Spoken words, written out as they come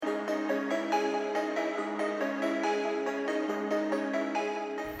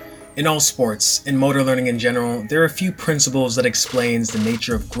In all sports, in motor learning in general, there are a few principles that explains the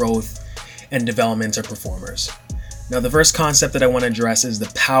nature of growth and development of performers. Now, the first concept that I want to address is the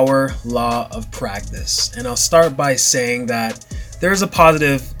power law of practice. And I'll start by saying that there is a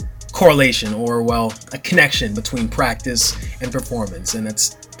positive correlation or, a connection between practice and performance. And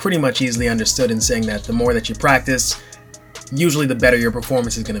it's pretty much easily understood in saying that the more that you practice, usually the better your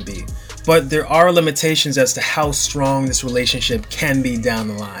performance is going to be. But there are limitations as to how strong this relationship can be down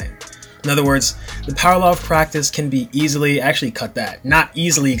the line. In other words, the power law of practice can be not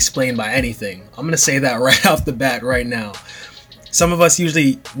easily explained by anything. I'm going to say that right off the bat right now. Some of us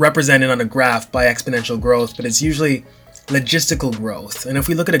usually represent it on a graph by exponential growth, but it's usually logistical growth. And if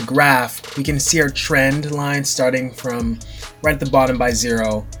we look at a graph, we can see our trend line starting from right at the bottom by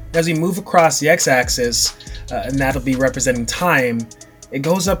 0. As we move across the x-axis, and that'll be representing time, it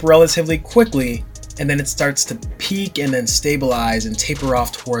goes up relatively quickly, and then it starts to peak and then stabilize and taper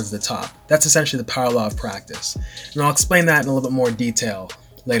off towards the top. That's essentially the power law of practice. And I'll explain that in a little bit more detail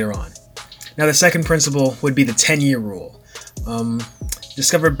later on. Now, the second principle would be the 10-year rule.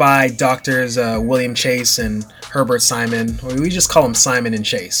 Discovered by doctors William Chase and Herbert Simon, or we just call them Simon and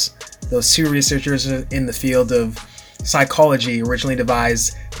Chase. Those two researchers in the field of psychology originally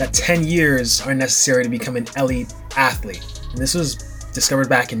devised that 10 years are necessary to become an elite athlete. And this was discovered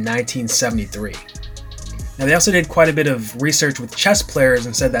back in 1973. Now, they also did quite a bit of research with chess players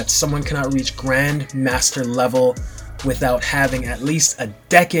and said that someone cannot reach grandmaster level without having at least a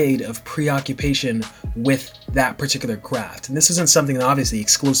decade of preoccupation with that particular craft. And this isn't something obviously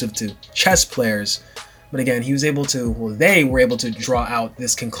exclusive to chess players, but again, they were able to draw out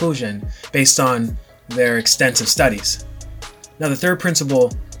this conclusion based on their extensive studies. Now, the third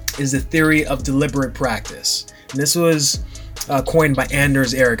principle is the theory of deliberate practice. And this was coined by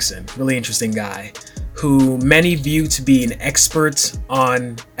Anders Ericsson, really interesting guy, who many view to be an expert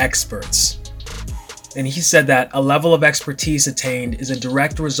on experts. And he said that a level of expertise attained is a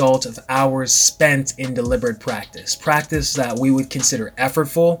direct result of hours spent in deliberate practice. Practice that we would consider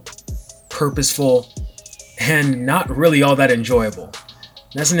effortful, purposeful, and not really all that enjoyable.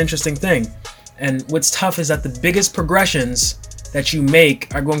 That's an interesting thing. And what's tough is that the biggest progressions that you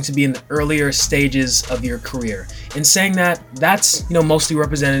make are going to be in the earlier stages of your career. In saying that, that's mostly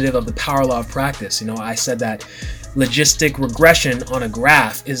representative of the power law of practice. I said that logistic regression on a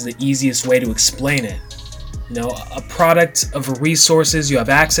graph is the easiest way to explain it. A product of resources you have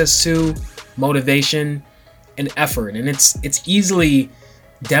access to, motivation, and effort. And it's easily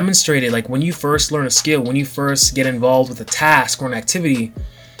demonstrated, like when you first learn a skill, when you first get involved with a task or an activity,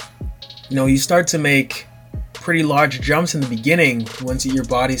 you start to make pretty large jumps in the beginning once your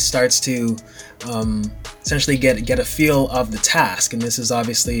body starts to essentially get a feel of the task. And this is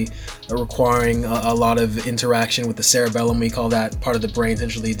obviously requiring a lot of interaction with the cerebellum. We call that part of the brain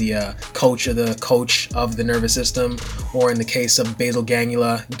essentially the coach of the nervous system, or in the case of basal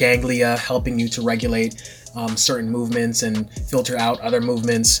ganglia helping you to regulate certain movements and filter out other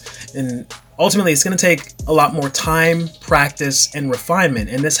movements. And ultimately, it's going to take a lot more time, practice, and refinement.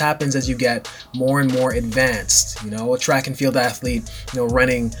 And this happens as you get more and more advanced. A track and field athlete,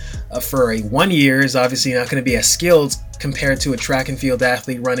 running for 1 year is obviously not going to be as skilled compared to a track and field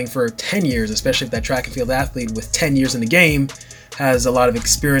athlete running for 10 years, especially if that track and field athlete with 10 years in the game has a lot of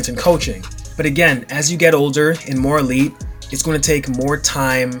experience in coaching. But again, as you get older and more elite, it's going to take more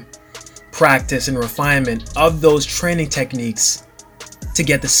time, practice, and refinement of those training techniques to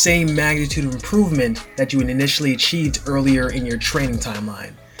get the same magnitude of improvement that you had initially achieved earlier in your training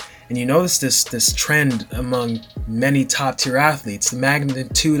timeline. And you notice this trend among many top-tier athletes. The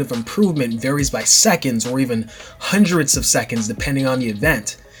magnitude of improvement varies by seconds or even hundreds of seconds depending on the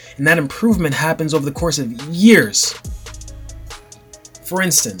event. And that improvement happens over the course of years. For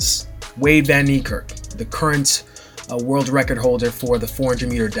instance, Wade Van Niekerk, the current world record holder for the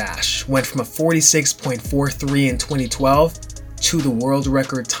 400-meter dash, went from a 46.43 in 2012 to the world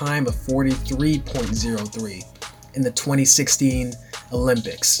record time of 43.03 in the 2016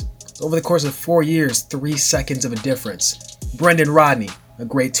 Olympics. So over the course of 4 years, 3 seconds of a difference. Brendan Rodney, a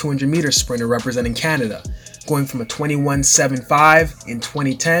great 200-meter sprinter representing Canada, going from a 21.75 in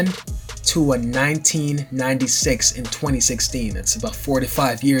 2010 to a 19.96 in 2016. That's about 4 to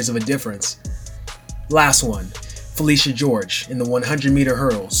 5 years of a difference. Last one, Felicia George in the 100-meter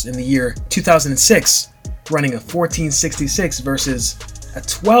hurdles in the year 2006, running a 14.66 versus a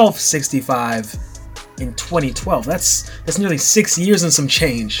 12.65 in 2012. That's nearly 6 years and some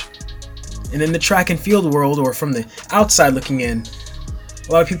change. And in the track and field world, or from the outside looking in,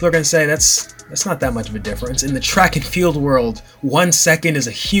 a lot of people are going to say that's not that much of a difference. In the track and field world, 1 second is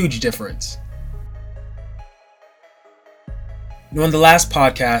a huge difference. In the last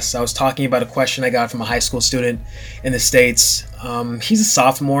podcast, I was talking about a question I got from a high school student in the States. He's a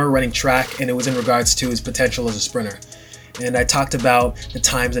sophomore running track, and it was in regards to his potential as a sprinter. And I talked about the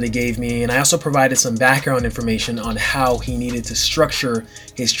times that he gave me, and I also provided some background information on how he needed to structure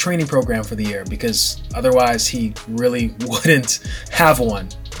his training program for the year, because otherwise he really wouldn't have one.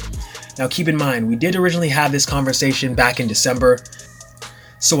 Now keep in mind, we did originally have this conversation back in December,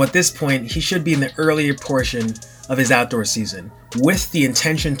 so at this point he should be in the earlier portion of his outdoor season, with the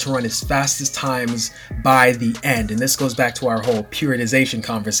intention to run his fastest times by the end. And this goes back to our whole periodization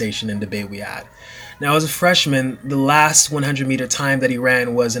conversation and debate we had. Now, as a freshman, the last 100 meter time that he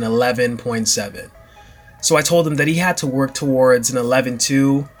ran was an 11.7. So I told him that he had to work towards an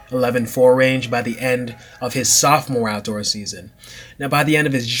 11.2, 11.4 range by the end of his sophomore outdoor season. Now, by the end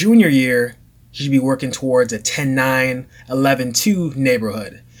of his junior year, he should be working towards a 10.9, 11.2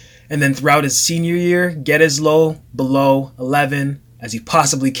 neighborhood. And then throughout his senior year, get as low below 11 as he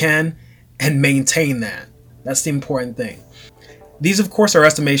possibly can and maintain that. That's the important thing. These, of course, are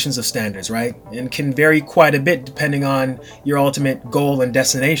estimations of standards, right? And can vary quite a bit depending on your ultimate goal and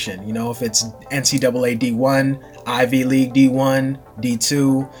destination. You know, if it's NCAA D1, Ivy League D1,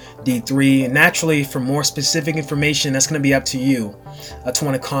 D2, D3, and naturally, for more specific information, that's going to be up to you to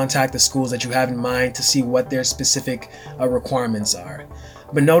want to contact the schools that you have in mind to see what their specific requirements are.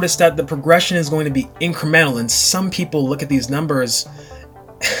 But notice that the progression is going to be incremental, and some people look at these numbers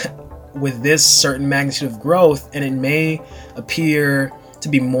with this certain magnitude of growth, and it may appear to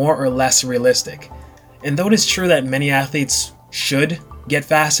be more or less realistic. And though it is true that many athletes should get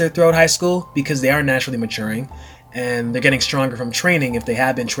faster throughout high school because they are naturally maturing, and they're getting stronger from training if they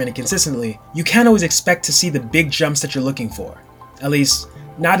have been training consistently, you can't always expect to see the big jumps that you're looking for. At least,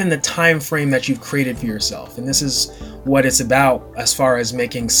 not in the time frame that you've created for yourself. And this is what it's about as far as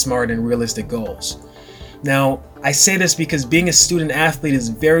making smart and realistic goals. Now, I say this because being a student athlete is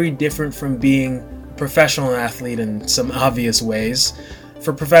very different from being a professional athlete in some obvious ways.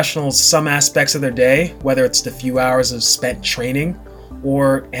 For professionals, some aspects of their day, whether it's the few hours of spent training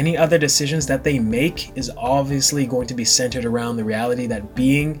or any other decisions that they make, is obviously going to be centered around the reality that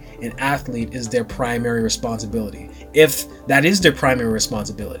being an athlete is their primary responsibility, if that is their primary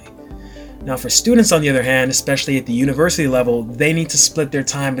responsibility. Now, for students, on the other hand, especially at the university level, they need to split their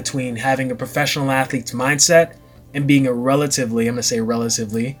time between having a professional athlete's mindset and being a relatively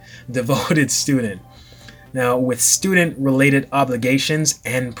devoted student. Now, with student-related obligations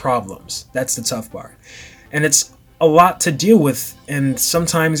and problems, that's the tough part. And it's a lot to deal with, and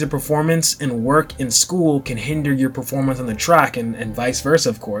sometimes your performance and work in school can hinder your performance on the track, and vice versa,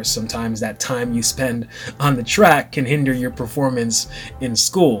 of course. Sometimes that time you spend on the track can hinder your performance in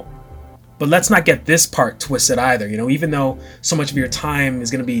school. But let's not get this part twisted either. You know, even though so much of your time is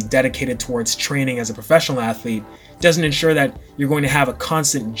going to be dedicated towards training as a professional athlete, it doesn't ensure that you're going to have a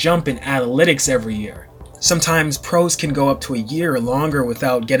constant jump in analytics every year. Sometimes pros can go up to a year or longer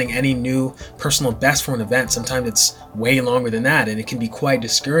without getting any new personal best for an event. Sometimes it's way longer than that, and it can be quite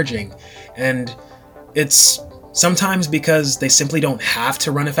discouraging. And it's sometimes because they simply don't have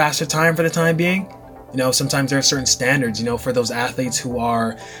to run a faster time for the time being. You know, sometimes there are certain standards, you know, for those athletes who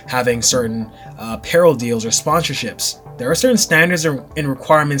are having certain apparel deals or sponsorships. There are certain standards and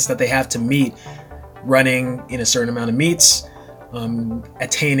requirements that they have to meet, running in a certain amount of meets,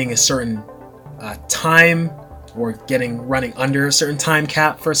 attaining a certain time, or running under a certain time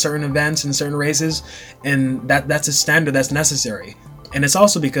cap for certain events and certain races, and that's a standard that's necessary. And it's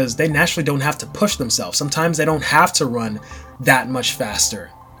also because they naturally don't have to push themselves. Sometimes they don't have to run that much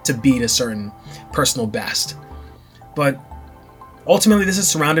faster to beat a certain personal best. But ultimately, this is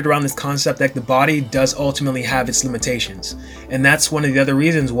surrounded around this concept that the body does ultimately have its limitations. And that's one of the other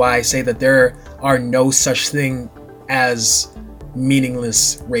reasons why I say that there are no such thing as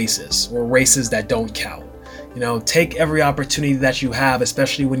meaningless races, or races that don't count. You know, take every opportunity that you have,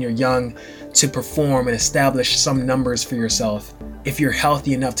 especially when you're young, to perform and establish some numbers for yourself, if you're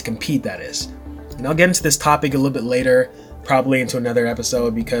healthy enough to compete, that is. And I'll get into this topic a little bit later, probably into another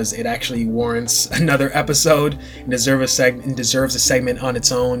episode, because it actually warrants another episode and deserves a segment on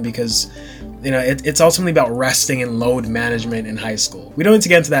its own, because you know it's ultimately about resting and load management in high school. We don't need to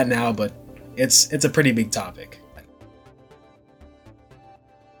get into that now, but it's a pretty big topic.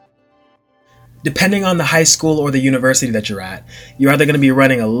 Depending on the high school or the university that you're at, you're either going to be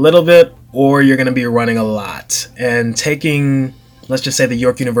running a little bit or you're going to be running a lot. And taking, let's just say, the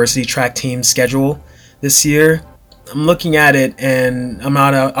York University track team schedule this year, I'm looking at it, and I'm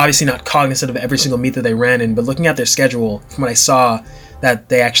not obviously not cognizant of every single meet that they ran in, but looking at their schedule, from what I saw that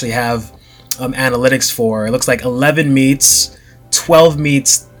they actually have analytics for, it looks like 11 meets, 12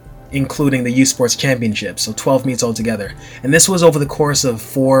 meets including the U Sports Championship, so 12 meets altogether. And this was over the course of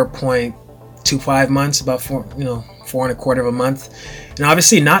 4.25 months, about 4.25 of a month. And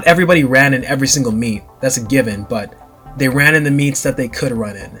obviously not everybody ran in every single meet, that's a given, but they ran in the meets that they could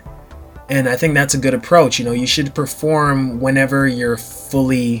run in. And I think that's a good approach. You should perform whenever you're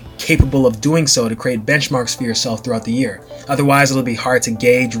fully capable of doing so to create benchmarks for yourself throughout the year. Otherwise, it'll be hard to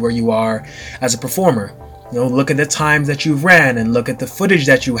gauge where you are as a performer. Look at the times that you've ran and look at the footage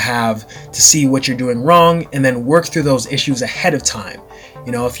that you have to see what you're doing wrong, and then work through those issues ahead of time.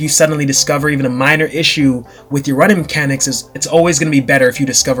 If you suddenly discover even a minor issue with your running mechanics, it's always going to be better if you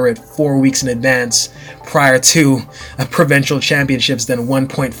discover it 4 weeks in advance prior to a provincial championships than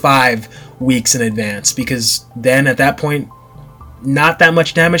 1.5 weeks in advance, because then at that point, not that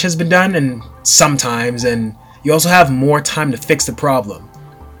much damage has been done, and you also have more time to fix the problem.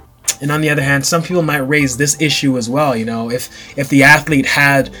 And on the other hand, some people might raise this issue as well. If the athlete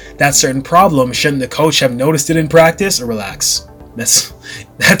had that certain problem, shouldn't the coach have noticed it in practice? Or relax.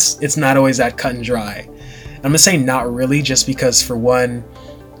 It's not always that cut and dry. I'm gonna say not really, just because for one,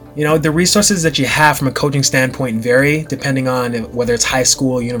 the resources that you have from a coaching standpoint vary depending on whether it's high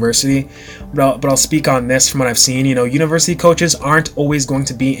school or university. But I'll speak on this from what I've seen. University coaches aren't always going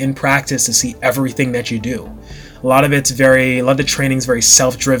to be in practice to see everything that you do. A lot of the training is very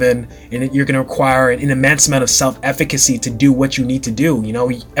self-driven, and you're going to require an immense amount of self-efficacy to do what you need to do.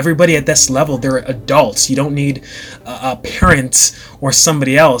 Everybody at this level, they're adults. You don't need a parent or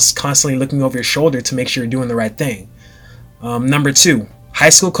somebody else constantly looking over your shoulder to make sure you're doing the right thing. Number two, high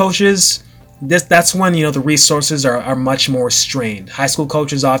school coaches, that's when, the resources are much more strained. High school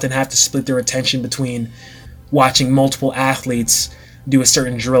coaches often have to split their attention between watching multiple athletes do a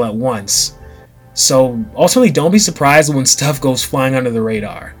certain drill at once. So ultimately, don't be surprised when stuff goes flying under the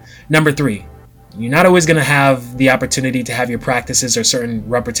radar. Number three, you're not always going to have the opportunity to have your practices or certain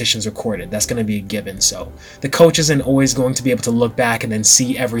repetitions recorded. That's going to be a given. So the coach isn't always going to be able to look back and then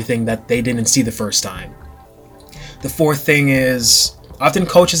see everything that they didn't see the first time. The fourth thing is, often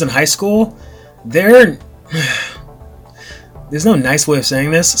coaches in high school, there's no nice way of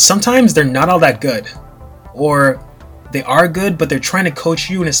saying this. Sometimes they're not all that good, or they are good, but they're trying to coach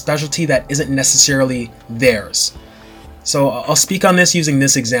you in a specialty that isn't necessarily theirs. So I'll speak on this using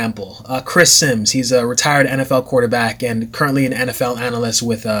this example. Chris Sims, he's a retired NFL quarterback and currently an NFL analyst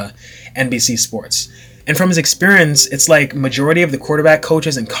with NBC Sports. And from his experience, it's like majority of the quarterback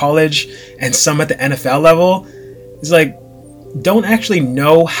coaches in college and some at the NFL level is like don't actually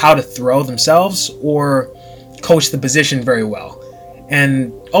know how to throw themselves or coach the position very well.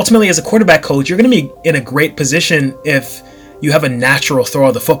 And ultimately, as a quarterback coach, you're going to be in a great position if you have a natural throw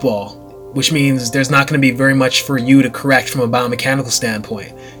of the football, which means there's not going to be very much for you to correct from a biomechanical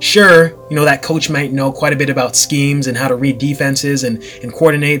standpoint. Sure, that coach might know quite a bit about schemes and how to read defenses and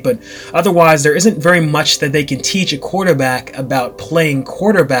coordinate, but otherwise there isn't very much that they can teach a quarterback about playing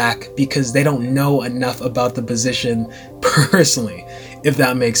quarterback because they don't know enough about the position personally, if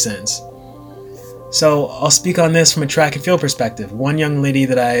that makes sense. So I'll speak on this from a track and field perspective. One young lady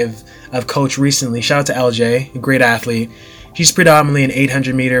that I've coached recently, shout out to LJ, a great athlete. She's predominantly an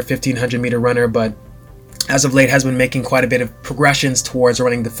 800 meter, 1500 meter runner, but as of late has been making quite a bit of progressions towards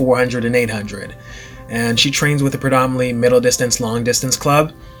running the 400 and 800. And she trains with a predominantly middle distance, long distance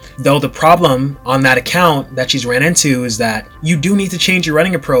club. Though the problem on that account that she's ran into is that you do need to change your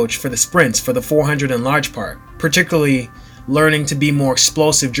running approach for the sprints, for the 400 in large part, particularly learning to be more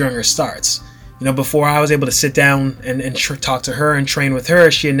explosive during her starts. Before I was able to sit down and talk to her and train with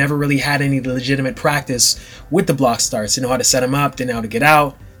her, she had never really had any legitimate practice with the block starts. Didn't know how to set them up, didn't know how to get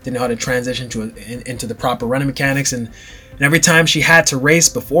out, didn't know how to transition into the proper running mechanics. And every time she had to race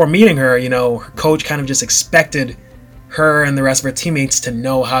before meeting her, her coach kind of just expected her and the rest of her teammates to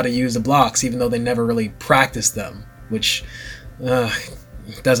know how to use the blocks, even though they never really practiced them, which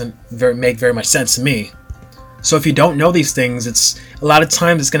doesn't make very much sense to me. So if you don't know these things, a lot of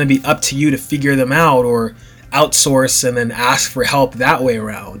times it's going to be up to you to figure them out or outsource and then ask for help that way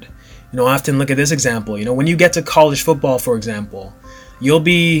around. Often look at this example. When you get to college football, for example, you'll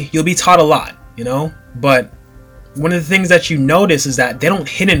be taught a lot, but one of the things that you notice is that they don't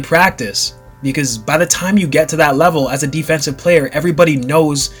hit in practice, because by the time you get to that level as a defensive player, everybody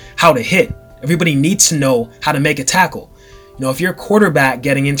knows how to hit. Everybody needs to know how to make a tackle. If you're a quarterback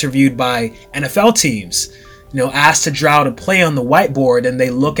getting interviewed by NFL teams, asked to draw out a play on the whiteboard, and they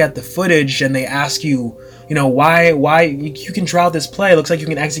look at the footage and they ask you, why you can draw out this play. It looks like you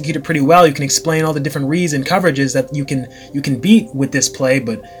can execute it pretty well. You can explain all the different reads and coverages that you can beat with this play.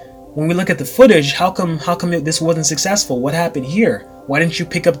 But when we look at the footage, how come this wasn't successful? What happened here? Why didn't you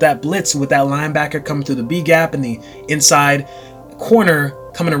pick up that blitz with that linebacker coming through the B gap and the inside corner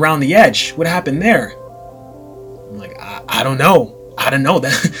coming around the edge. What happened there? I'm like, I don't know. I don't know.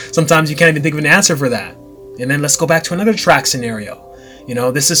 That sometimes you can't even think of an answer for that. And then let's go back to another track scenario.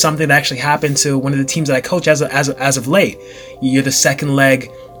 This is something that actually happened to one of the teams that I coach as of late. You're the second leg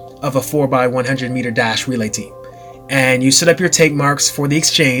of a 4x100 meter dash relay team, and you set up your take marks for the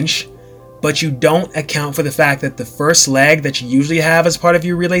exchange, but you don't account for the fact that the first leg that you usually have as part of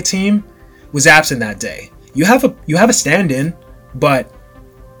your relay team was absent that day. You have a stand-in, but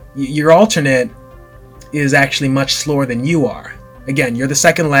your alternate is actually much slower than you are. Again, you're the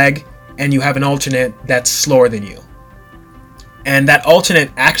second leg, and you have an alternate that's slower than you. And that alternate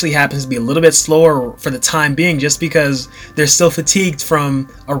actually happens to be a little bit slower for the time being, just because they're still fatigued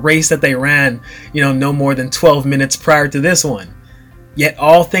from a race that they ran, no more than 12 minutes prior to this one. Yet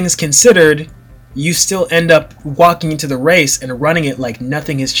all things considered, you still end up walking into the race and running it like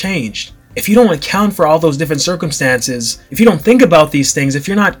nothing has changed. If you don't account for all those different circumstances, if you don't think about these things, if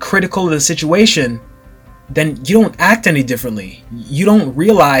you're not critical of the situation, then you don't act any differently. You don't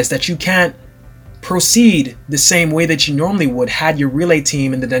realize that you can't proceed the same way that you normally would had your relay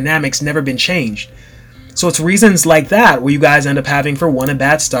team and the dynamics never been changed. So it's reasons like that where you guys end up having, for one, a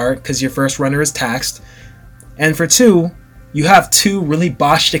bad start because your first runner is taxed, and for two, you have two really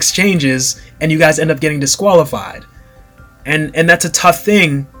botched exchanges and you guys end up getting disqualified. And that's a tough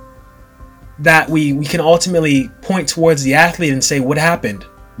thing that we can ultimately point towards the athlete and say, what happened?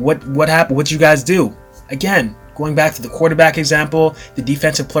 What happened? What did you guys do? Again, going back to the quarterback example, the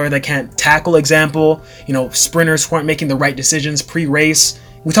defensive player that can't tackle example, sprinters who aren't making the right decisions pre-race.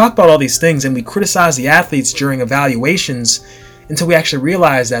 We talk about all these things and we criticize the athletes during evaluations until we actually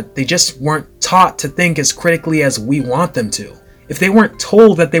realize that they just weren't taught to think as critically as we want them to. If they weren't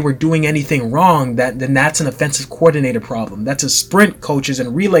told that they were doing anything wrong, then that's an offensive coordinator problem. That's a sprint coaches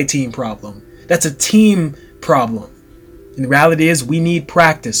and relay team problem. That's a team problem. And the reality is we need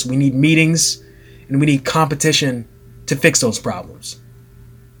practice, we need meetings, and we need competition to fix those problems.